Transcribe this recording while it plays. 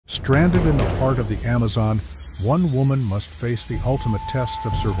Stranded in the heart of the Amazon, one woman must face the ultimate test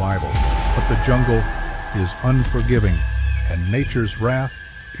of survival. But the jungle is unforgiving, and nature's wrath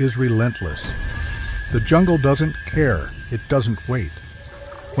is relentless. The jungle doesn't care, it doesn't wait.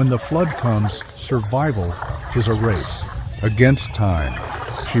 When the flood comes, survival is a race against time.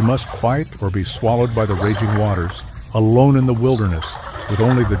 She must fight or be swallowed by the raging waters, alone in the wilderness, with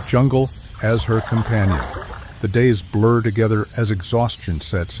only the jungle as her companion. The days blur together as exhaustion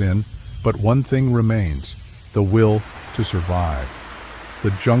sets in, but one thing remains: the will to survive. The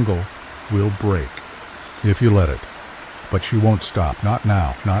jungle will break, if you let it. But she won't stop, not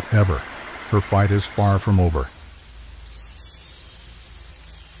now, not ever. Her fight is far from over.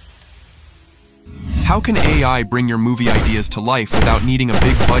 How can AI bring your movie ideas to life without needing a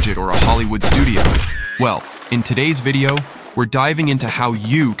big budget or a Hollywood studio? Well, in today's video, we're diving into how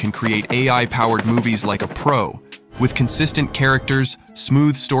you can create AI-powered movies like a pro, with consistent characters,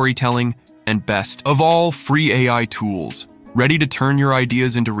 smooth storytelling, and best of all, free AI tools. Ready to turn your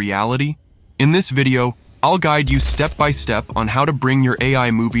ideas into reality? In this video, I'll guide you step by step on how to bring your AI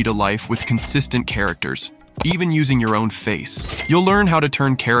movie to life with consistent characters, even using your own face. You'll learn how to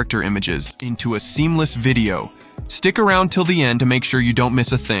turn character images into a seamless video. Stick around till the end to make sure you don't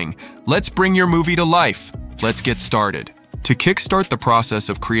miss a thing. Let's bring your movie to life. Let's get started. To kickstart the process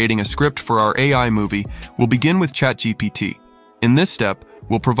of creating a script for our AI movie, we'll begin with ChatGPT. In this step,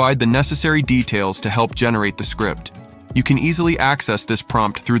 we'll provide the necessary details to help generate the script. You can easily access this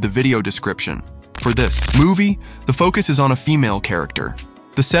prompt through the video description. For this movie, the focus is on a female character.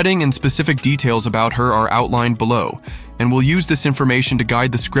 The setting and specific details about her are outlined below, and we'll use this information to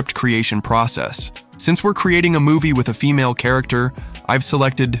guide the script creation process. Since we're creating a movie with a female character, I've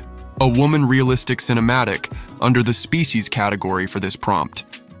selected a woman realistic cinematic under the species category for this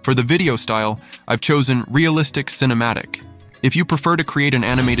prompt. For the video style, I've chosen realistic cinematic. If you prefer to create an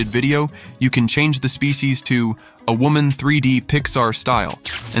animated video, you can change the species to a woman 3D Pixar style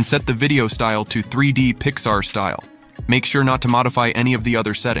and set the video style to 3D Pixar style. Make sure not to modify any of the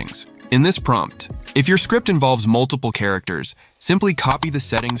other settings. In this prompt, if your script involves multiple characters, simply copy the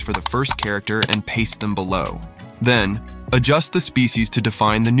settings for the first character and paste them below. Then, adjust the species to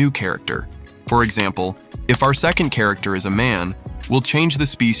define the new character. For example, if our second character is a man, we'll change the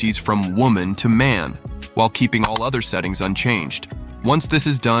species from woman to man, while keeping all other settings unchanged. Once this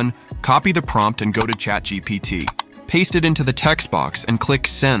is done, copy the prompt and go to ChatGPT. Paste it into the text box and click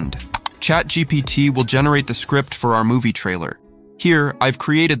Send. ChatGPT will generate the script for our movie trailer. Here, I've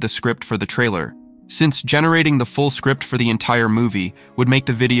created the script for the trailer. Since generating the full script for the entire movie would make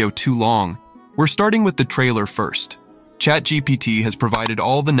the video too long, we're starting with the trailer first. ChatGPT has provided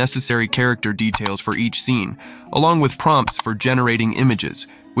all the necessary character details for each scene, along with prompts for generating images,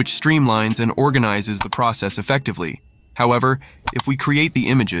 which streamlines and organizes the process effectively. However, if we create the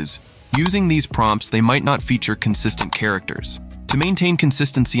images, using these prompts, they might not feature consistent characters. To maintain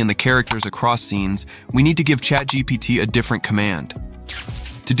consistency in the characters across scenes, we need to give ChatGPT a different command.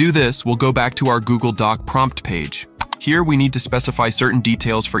 To do this, we'll go back to our Google Doc prompt page. Here, we need to specify certain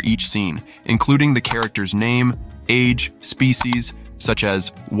details for each scene, including the character's name, age, species, such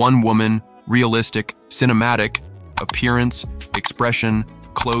as one woman, realistic, cinematic, appearance, expression,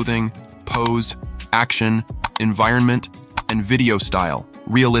 clothing, pose, action, environment, and video style,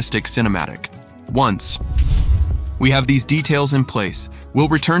 realistic cinematic. Once we have these details in place, we'll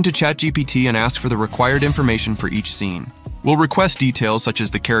return to ChatGPT and ask for the required information for each scene. We'll request details such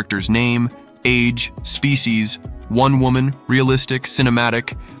as the character's name, age, species, one woman, realistic,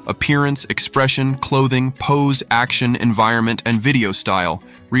 cinematic, appearance, expression, clothing, pose, action, environment, and video style,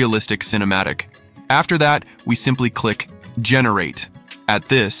 realistic cinematic. After that, we simply click Generate. At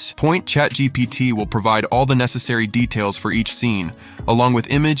this point, ChatGPT will provide all the necessary details for each scene, along with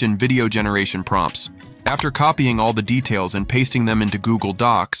image and video generation prompts. After copying all the details and pasting them into Google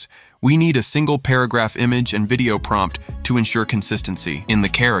Docs, we need a single paragraph image and video prompt to ensure consistency in the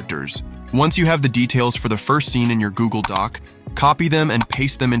characters. Once you have the details for the first scene in your Google Doc, copy them and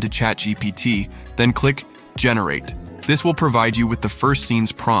paste them into ChatGPT, then click Generate. This will provide you with the first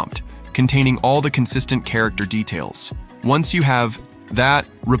scene's prompt, containing all the consistent character details. Once you have that,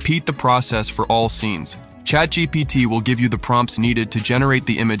 repeat the process for all scenes. ChatGPT will give you the prompts needed to generate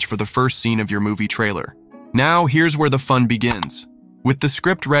the image for the first scene of your movie trailer. Now, here's where the fun begins. With the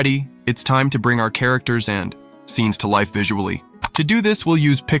script ready, it's time to bring our characters and scenes to life visually. To do this, we'll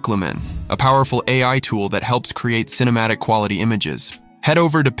use Piclumen, a powerful AI tool that helps create cinematic quality images. Head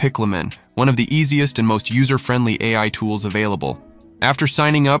over to Piclumen, one of the easiest and most user-friendly AI tools available. After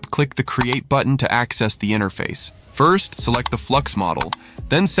signing up, click the Create button to access the interface. First, select the Flux model,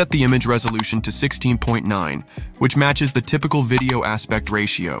 then set the image resolution to 16.9, which matches the typical video aspect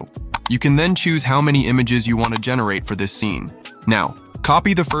ratio. You can then choose how many images you want to generate for this scene. Now,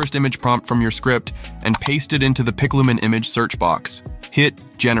 copy the first image prompt from your script and paste it into the Piclumen image search box. Hit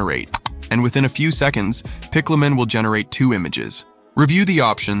Generate, and within a few seconds, Piclumen will generate 2 images. Review the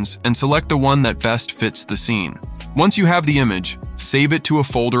options and select the one that best fits the scene. Once you have the image, save it to a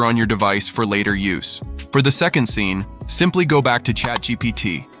folder on your device for later use. For the second scene, simply go back to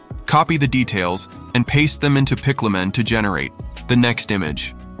ChatGPT, copy the details, and paste them into Piclumen to generate the next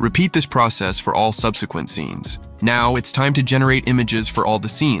image. Repeat this process for all subsequent scenes. Now it's time to generate images for all the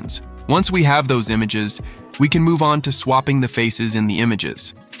scenes. Once we have those images, we can move on to swapping the faces in the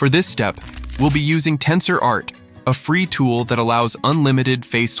images. For this step, we'll be using TensorArt, a free tool that allows unlimited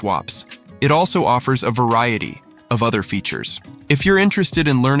face swaps. It also offers a variety of other features. If you're interested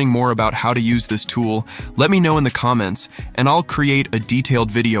in learning more about how to use this tool, let me know in the comments and I'll create a detailed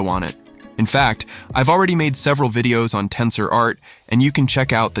video on it. In fact, I've already made several videos on TensorArt, and you can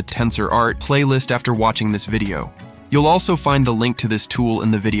check out the TensorArt playlist after watching this video. You'll also find the link to this tool in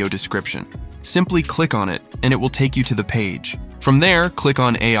the video description. Simply click on it and it will take you to the page. From there, click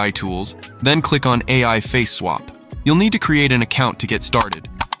on AI Tools, then click on AI Face Swap. You'll need to create an account to get started.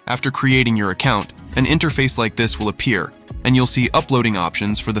 After creating your account, an interface like this will appear, and you'll see uploading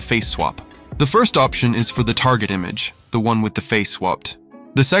options for the face swap. The first option is for the target image, the one with the face swapped.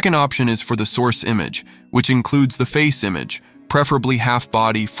 The second option is for the source image, which includes the face image, preferably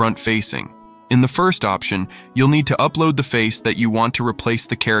half-body, front-facing. In the first option, you'll need to upload the face that you want to replace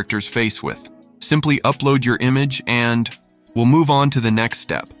the character's face with. Simply upload your image and we'll move on to the next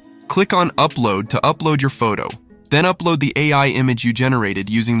step. Click on Upload to upload your photo. Then upload the AI image you generated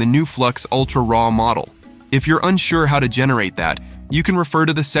using the new Flux Ultra Raw model. If you're unsure how to generate that, you can refer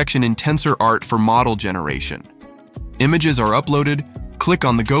to the section in TensorArt for model generation. Images are uploaded. Click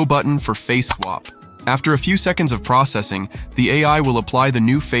on the Go button for face swap. After a few seconds of processing, the AI will apply the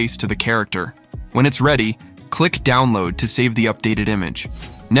new face to the character. When it's ready, click Download to save the updated image.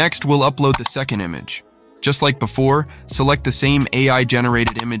 Next, we'll upload the second image. Just like before, select the same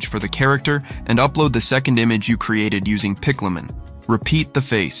AI-generated image for the character and upload the second image you created using Piclumen. Repeat the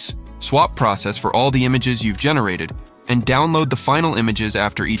face swap process for all the images you've generated and download the final images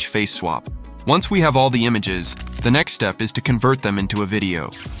after each face swap. Once we have all the images, the next step is to convert them into a video.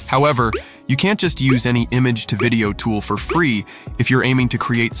 However, you can't just use any image-to-video tool for free if you're aiming to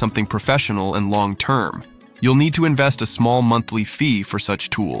create something professional and long-term. You'll need to invest a small monthly fee for such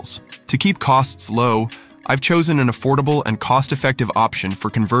tools. To keep costs low, I've chosen an affordable and cost-effective option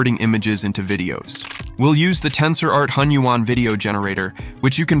for converting images into videos. We'll use the TensorArt Hunyuan video generator,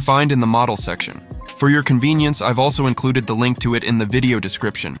 which you can find in the model section. For your convenience, I've also included the link to it in the video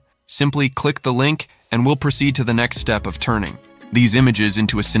description. Simply click the link and we'll proceed to the next step of turning these images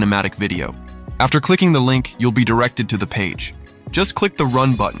into a cinematic video. After clicking the link, you'll be directed to the page. Just click the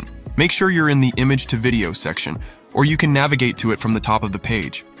Run button. Make sure you're in the Image to Video section, or you can navigate to it from the top of the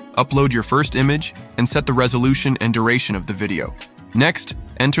page. Upload your first image and set the resolution and duration of the video. Next,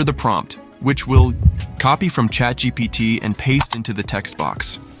 enter the prompt, which we'll copy from ChatGPT and paste into the text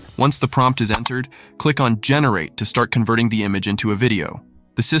box. Once the prompt is entered, click on Generate to start converting the image into a video.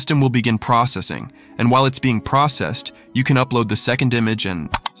 The system will begin processing, and while it's being processed, you can upload the second image and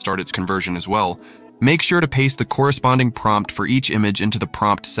start its conversion as well. Make sure to paste the corresponding prompt for each image into the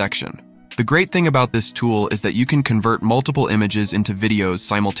prompt section. The great thing about this tool is that you can convert multiple images into videos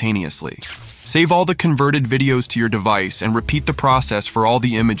simultaneously. Save all the converted videos to your device and repeat the process for all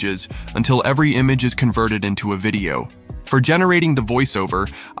the images until every image is converted into a video. For generating the voiceover,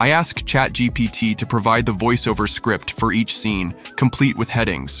 I asked ChatGPT to provide the voiceover script for each scene, complete with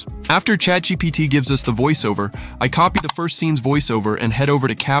headings. After ChatGPT gives us the voiceover, I copy the first scene's voiceover and head over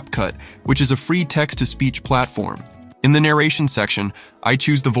to CapCut, which is a free text-to-speech platform. In the narration section, I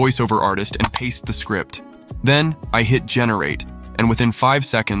choose the voiceover artist and paste the script. Then, I hit Generate, and within 5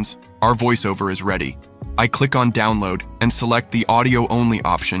 seconds, our voiceover is ready. I click on Download and select the audio-only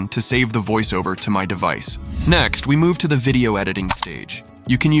option to save the voiceover to my device. Next, we move to the video editing stage.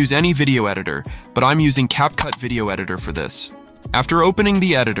 You can use any video editor, but I'm using CapCut Video Editor for this. After opening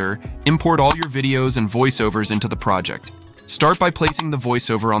the editor, import all your videos and voiceovers into the project. Start by placing the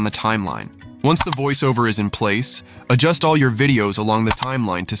voiceover on the timeline. Once the voiceover is in place, adjust all your videos along the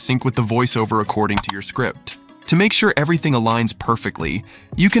timeline to sync with the voiceover according to your script. To make sure everything aligns perfectly,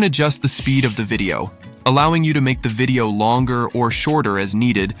 you can adjust the speed of the video, allowing you to make the video longer or shorter as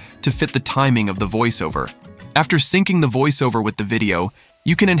needed to fit the timing of the voiceover. After syncing the voiceover with the video,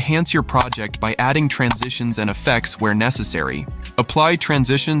 You can enhance your project by adding transitions and effects where necessary. Apply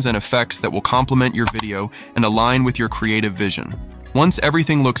transitions and effects that will complement your video and align with your creative vision. Once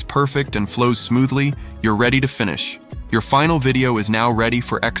everything looks perfect and flows smoothly, you're ready to finish. Your final video is now ready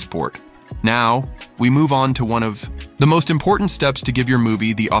for export. Now, we move on to one of the most important steps to give your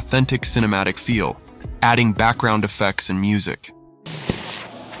movie the authentic cinematic feel, adding background effects and music.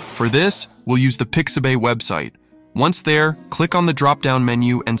 For this, we'll use the Piclumen website. Once there, click on the drop-down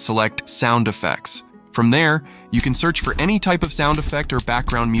menu and select Sound Effects. From there, you can search for any type of sound effect or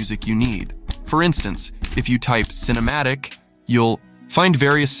background music you need. For instance, if you type cinematic, you'll find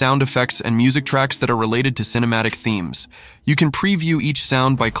various sound effects and music tracks that are related to cinematic themes. You can preview each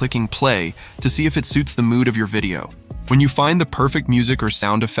sound by clicking play to see if it suits the mood of your video. When you find the perfect music or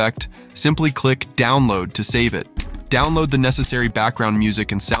sound effect, simply click Download to save it. Download the necessary background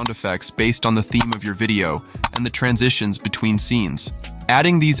music and sound effects based on the theme of your video and the transitions between scenes.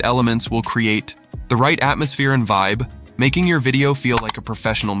 Adding these elements will create the right atmosphere and vibe, making your video feel like a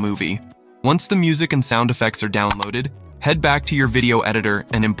professional movie. Once the music and sound effects are downloaded, head back to your video editor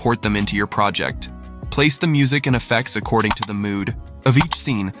and import them into your project. Place the music and effects according to the mood of each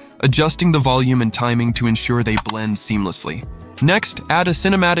scene, adjusting the volume and timing to ensure they blend seamlessly. Next, add a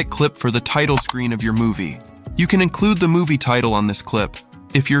cinematic clip for the title screen of your movie. You can include the movie title on this clip.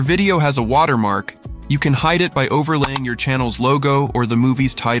 If your video has a watermark, you can hide it by overlaying your channel's logo or the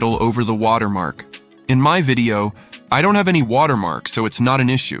movie's title over the watermark. In my video, I don't have any watermark, so it's not an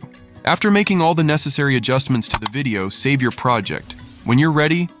issue. After making all the necessary adjustments to the video, save your project. When you're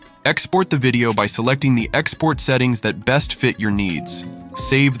ready, export the video by selecting the export settings that best fit your needs.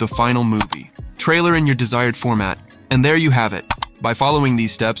 Save the final movie trailer in your desired format, and there you have it. By following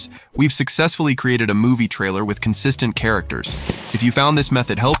these steps, we've successfully created a movie trailer with consistent characters. If you found this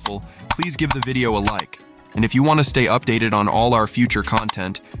method helpful, please give the video a like. And if you want to stay updated on all our future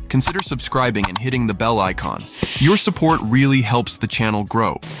content, consider subscribing and hitting the bell icon. Your support really helps the channel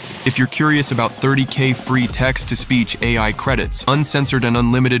grow. If you're curious about 30K free text-to-speech AI credits, uncensored and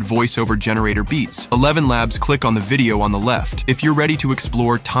unlimited voiceover generator beats, 11 Labs, click on the video on the left. If you're ready to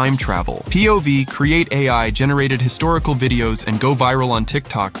explore time travel, POV, create AI-generated historical videos, and go viral on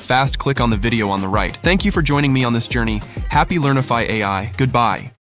TikTok, fast click on the video on the right. Thank you for joining me on this journey. Happy Learnify AI. Goodbye.